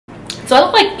So I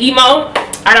look like emo.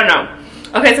 I don't know.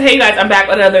 Okay, so hey you guys, I'm back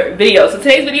with another video. So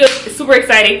today's video is super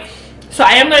exciting. So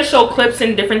I am going to show clips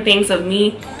and different things of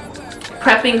me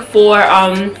prepping for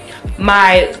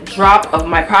my drop of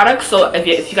my products. So if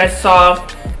you guys saw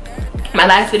my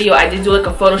last video, I did do like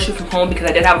a photo shoot from home because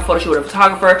I did have a photo shoot with a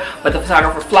photographer, but the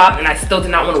photographer flopped and I still did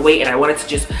not want to wait and I wanted to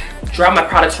just drop my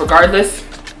products regardless.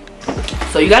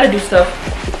 So you got to do stuff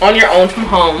on your own from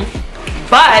home.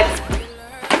 But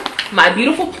my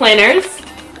beautiful planners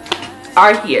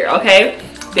are here, okay?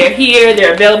 They're here,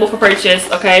 they're available for purchase,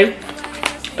 okay?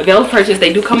 Available for purchase.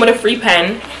 They do come with a free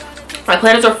pen. My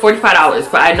planners are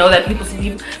 $45, but I know that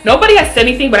nobody has said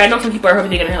anything, but I know some people are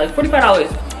hoping they're gonna have like $45.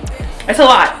 That's a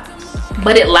lot,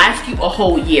 but it lasts you a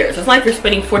whole year. So it's not like you're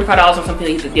spending $45 on something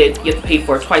that you have to pay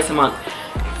for twice a month.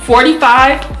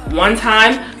 $45 one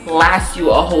time lasts you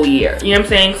a whole year. You know what I'm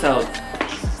saying? So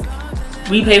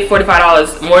we pay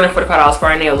 $45, more than $45 for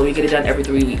our nails, and we get it done every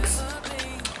 3 weeks.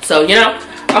 So you know.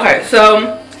 Okay,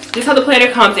 so this is how the planner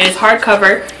comes. It is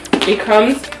hardcover. It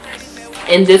comes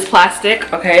in this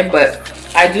plastic, okay, but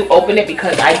I do open it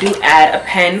because I do add a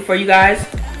pen for you guys.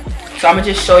 So I'm gonna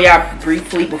just show y'all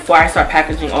briefly before I start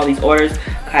packaging all these orders.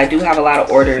 I do have a lot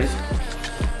of orders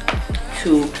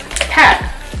to pack.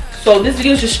 So this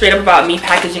video is just straight up about me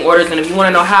packaging orders, and if you want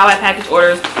to know how I package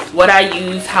orders, what I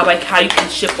use, how you can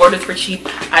ship orders for cheap,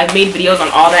 I've made videos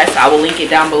on all that, so I will link it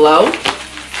down below.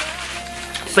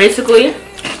 So basically,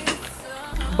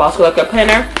 Boss Collector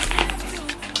planner.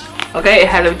 Okay, it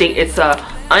has everything. It's a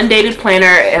undated planner.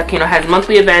 It, you know, has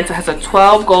monthly events. It has a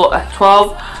 12 goal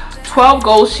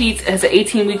sheets. It has an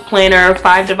 18-week planner,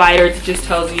 5 dividers. It just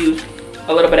tells you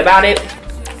a little bit about it.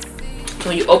 So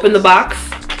when you open the box,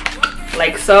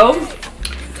 like so,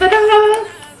 ta-da!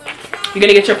 You're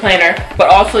gonna get your planner, but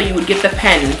also you would get the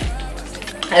pen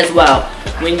as well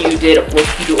when you do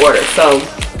orders. So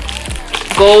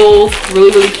gold,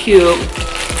 really cute.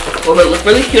 Will look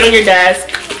really cute on your desk.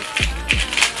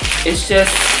 It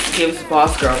just gives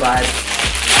boss girl vibes.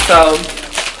 So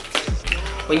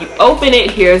when you open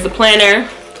it, here's the planner.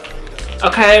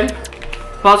 Okay,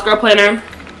 boss girl planner.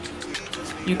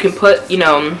 You can put, you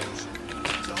know,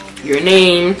 your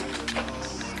name.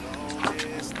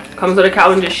 Comes with a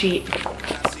calendar sheet.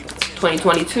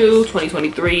 2022,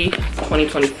 2023,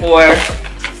 2024.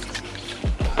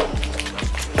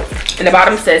 And the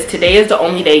bottom says, today is the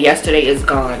only day, yesterday is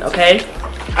gone, okay?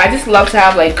 I just love to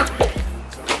have like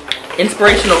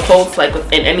inspirational quotes like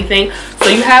within anything. So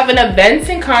you have an events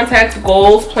and contacts,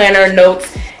 goals, planner,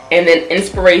 notes, and then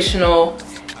inspiration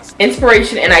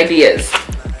and ideas.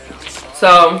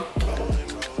 So,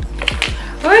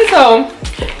 okay, so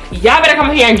y'all better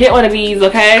come here and get one of these,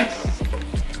 okay?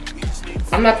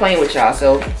 I'm not playing with y'all.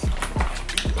 So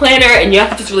planner, and you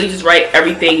have to just really just write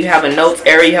everything. You have a notes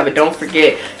area, you have a don't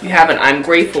forget, you have an I'm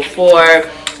grateful for,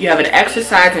 you have an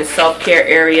exercise and self-care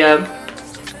area.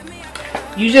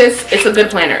 It's a good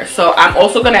planner. So I'm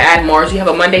also going to add more. So you have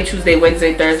a Monday, Tuesday,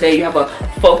 Wednesday, Thursday. You have a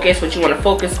focus, what you want to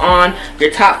focus on,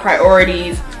 your top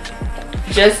priorities,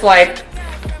 just like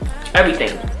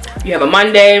everything. You have a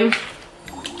Monday,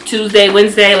 Tuesday,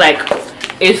 Wednesday, like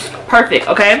it's perfect,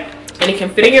 okay? And it can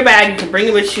fit in your bag. You can bring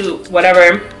it with you,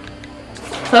 whatever.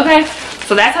 Okay,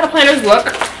 so that's how the planners look.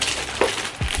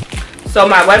 So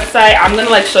my website, I'm gonna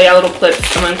like show y'all little clips.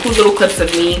 I'm gonna include little clips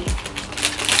of me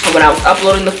when I was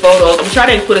uploading the photos. I'm trying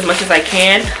to include as much as I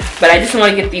can, but I just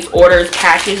want to get these orders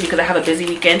packaged because I have a busy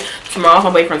weekend. Tomorrow's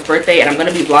my boyfriend's birthday, and I'm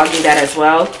gonna be vlogging that as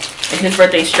well. And his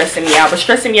birthday is stressing me out, but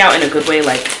stressing me out in a good way.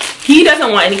 Like, he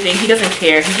doesn't want anything. He doesn't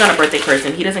care. He's not a birthday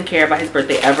person. He doesn't care about his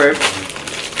birthday ever.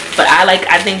 But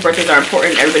I think birthdays are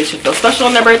important. Everybody should feel special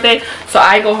on their birthday. So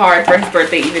I go hard for his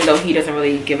birthday, even though he doesn't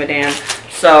really give a damn.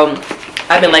 So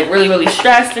I've been like really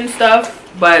stressed and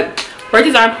stuff. But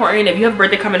birthdays are important. If you have a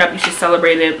birthday coming up, you should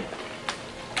celebrate it.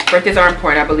 Birthdays are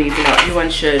important, I believe. You know, everyone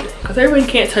should, because everyone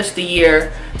can't touch the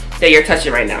year that you're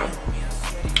touching right now.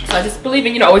 So I just believe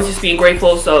in, you know, always just being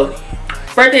grateful. So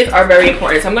birthdays are very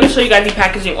important. So I'm going to show you guys me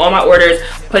packaging all my orders,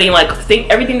 putting like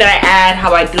everything that I add,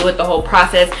 how I do it, the whole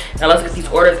process. Now let's get these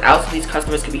orders out so these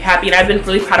customers can be happy. And I've been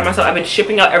really proud of myself. I've been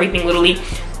shipping out everything literally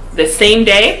the same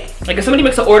day. Like if somebody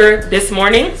makes an order this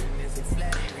morning,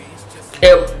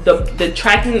 the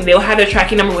tracking, they'll have their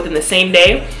tracking number within the same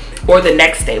day or the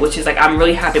next day, which is like, I'm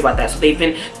really happy about that. So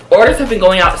orders have been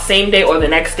going out same day or the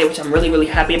next day, which I'm really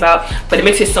happy about. But it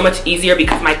makes it so much easier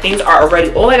because my things are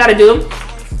already, all I got to do,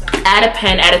 add a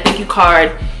pen, add a thank you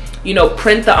card, you know,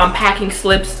 print the unpacking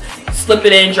slips, slip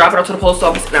it in, drop it off to the post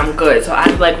office, and I'm good. So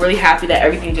I'm like really happy that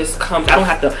everything just comes. I don't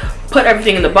have to put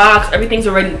everything in the box. Everything's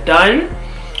already done.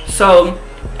 So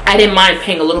I didn't mind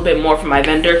paying a little bit more for my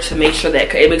vendor to make sure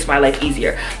that it makes my life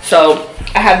easier. So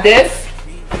I have this.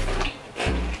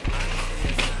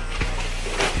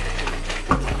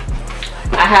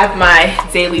 have my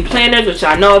daily planners, which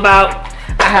y'all know about.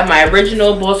 I have my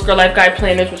original Boss Girl Life Guide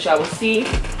planners, which y'all will see.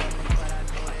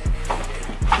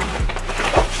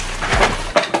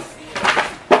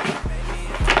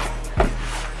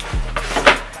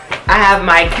 I have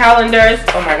my calendars.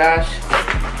 Oh my gosh.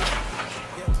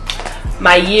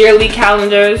 My yearly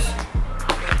calendars.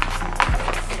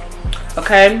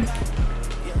 Okay.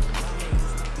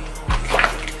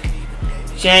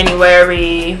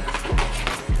 January,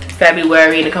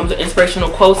 February, and it comes with inspirational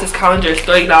quotes. This calendar is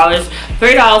 $30.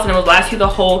 $30, and it will last you the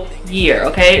whole year,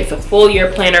 okay? It's a full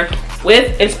year planner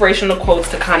with inspirational quotes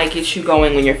to kind of get you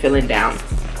going when you're feeling down.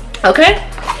 Okay?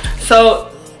 So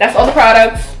that's all the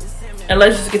products. And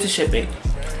let's just get to shipping.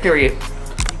 Period.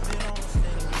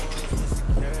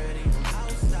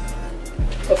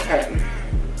 Okay.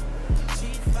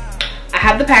 I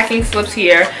have the packing slips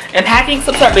here. And packing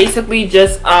slips are basically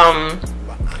just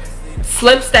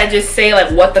slips that just say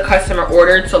like what the customer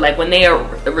ordered. So like when they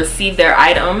receive their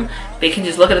item, they can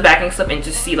just look at the packing slip and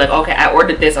just see like, okay, I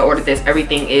ordered this,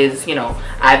 everything is, you know,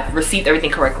 I've received everything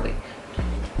correctly.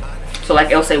 So like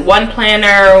it'll say one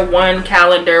planner, one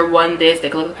calendar, one this. They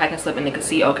can look at the packing slip and they can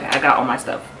see, okay, I got all my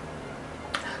stuff.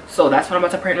 So that's what I'm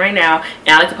about to print right now. And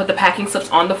I like to put the packing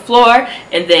slips on the floor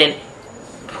and then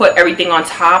put everything on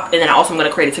top. And then also I'm going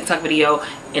to create a TikTok video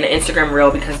and an Instagram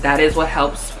reel, because that is what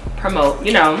helps promote,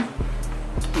 you know.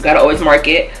 You got to always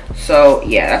market. So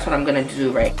yeah, that's what I'm going to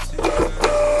do, right?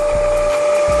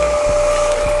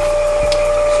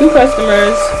 2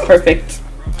 customers. Perfect.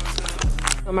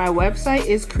 So my website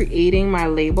is creating my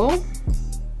label,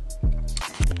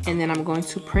 and then I'm going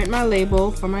to print my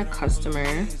label for my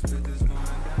customer.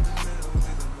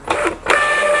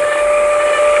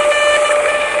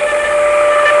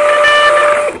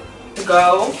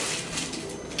 Go.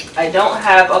 I don't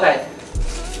have, okay,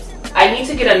 I need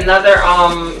to get another,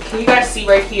 can you guys see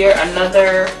right here,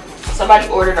 somebody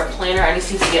ordered a planner. I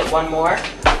just need to get one more,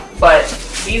 but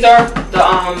these are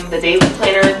the daily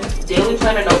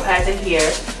planner notepads in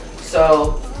here.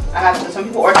 So I have some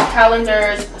people ordered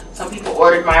calendars, some people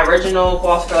ordered my original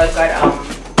Boss Girl Life Guide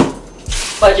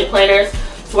budget planners.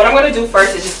 So what I'm going to do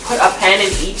first is just put a pen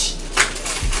in each,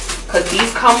 because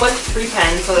these come with free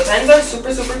pens. So the pens are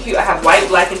super, super cute. I have white,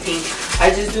 black, and pink. I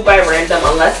just do by random,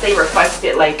 unless they request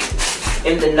it like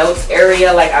in the notes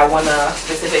area, like I want a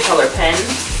specific color pen.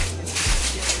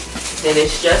 Then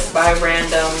it's just by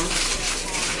random.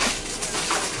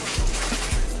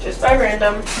 Just by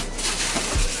random.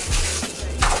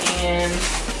 And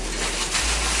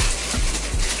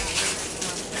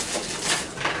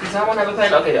does that one have a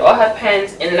pen? Okay, they all have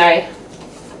pens. And then I,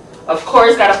 of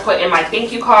course, got to put in my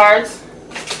thank you cards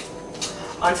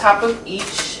on top of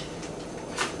each.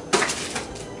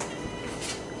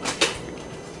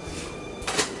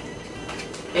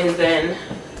 And then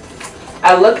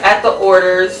I look at the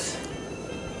orders.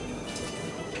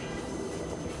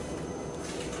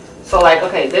 So like,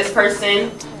 okay, this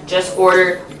person just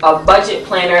ordered a budget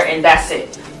planner and that's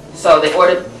it. So they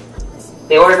ordered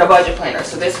a budget planner.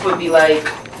 So this would be like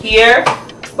here,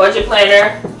 budget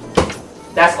planner.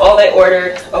 That's all they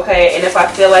ordered, okay? And if I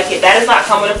feel like it, that does not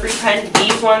come with a free pen.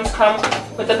 These ones come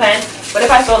with the pen. But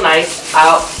if I feel nice,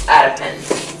 I'll add a pen.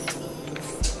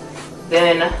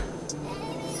 Then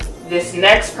this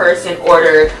next person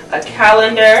ordered a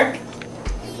calendar,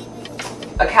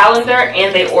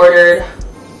 and they ordered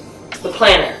the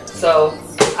planner. So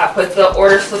I put the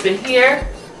order slip in here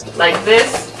like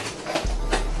this.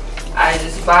 I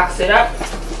just box it up.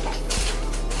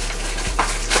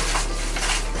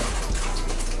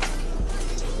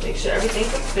 Make sure everything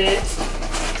can fit.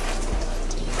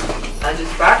 I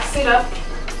just box it up.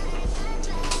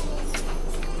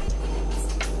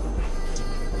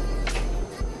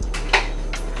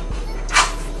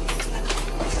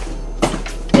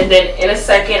 And then in a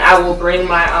second I will bring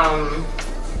my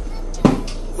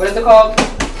what is it called?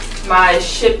 My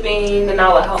shipping, and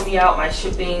Nala help me out, my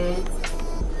shipping,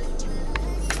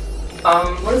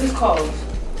 what is this called?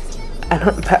 I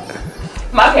don't,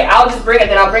 okay, I'll just bring it,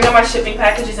 then I'll bring up my shipping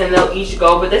packages and they'll each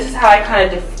go. But this is how I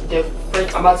kind of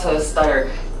I'm about to stutter.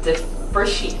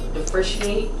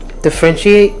 Differentiate.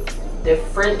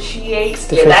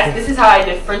 Yeah, this is how I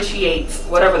differentiate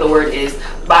whatever the word is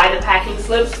by the packing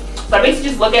slips. So I basically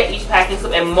just look at each packing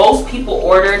slip, and most people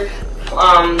ordered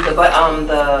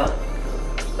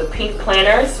the pink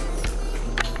planners,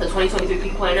 the 2023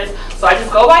 pink planners. So I just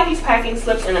go by these packing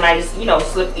slips and then I just, you know,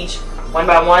 slip each one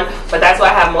by one. But that's why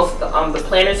I have most of the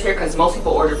planners here, because most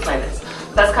people order planners.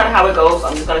 So that's kind of how it goes. So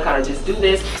I'm just gonna kind of just do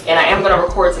this, and I am gonna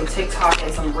record some TikTok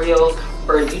and some reels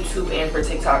for YouTube and for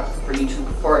TikTok,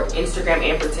 for Instagram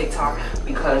and for TikTok,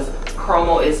 because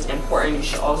promo is important. You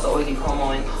should also always be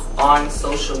promoing on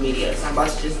social media. So I'm about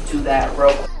to just do that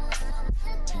real quick.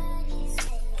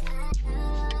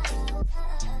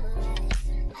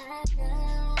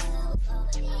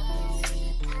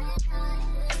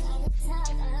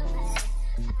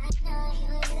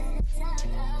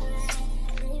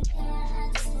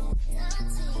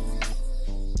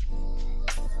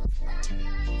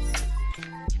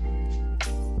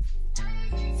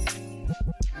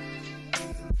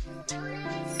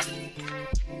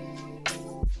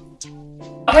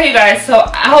 Okay, you guys, so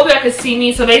I hope y'all can see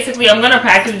me. So basically, I'm gonna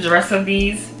package the rest of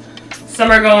these.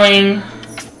 Some are going,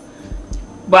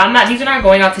 but these are not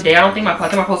going out today. I think my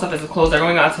post office is closed. They're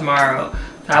going out tomorrow.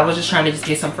 So I was just trying to just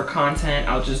get some for content.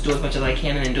 I'll just do as much as I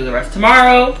can and then do the rest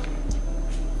tomorrow,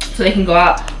 so they can go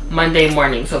out Monday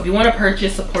morning. So if you want to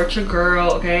purchase, support your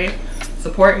girl, okay?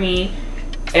 Support me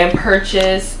and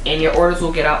purchase, and your orders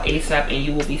will get out ASAP and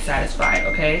you will be satisfied,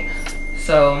 okay?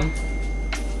 So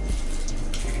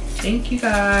thank you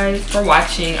guys for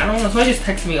watching. I don't know, somebody just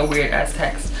texted me a weird ass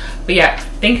text. But yeah,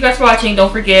 thank you guys for watching.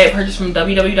 Don't forget, purchase from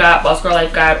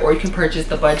www.bossgirllifeguide, or you can purchase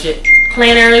the budget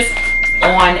planners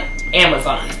on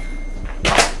Amazon.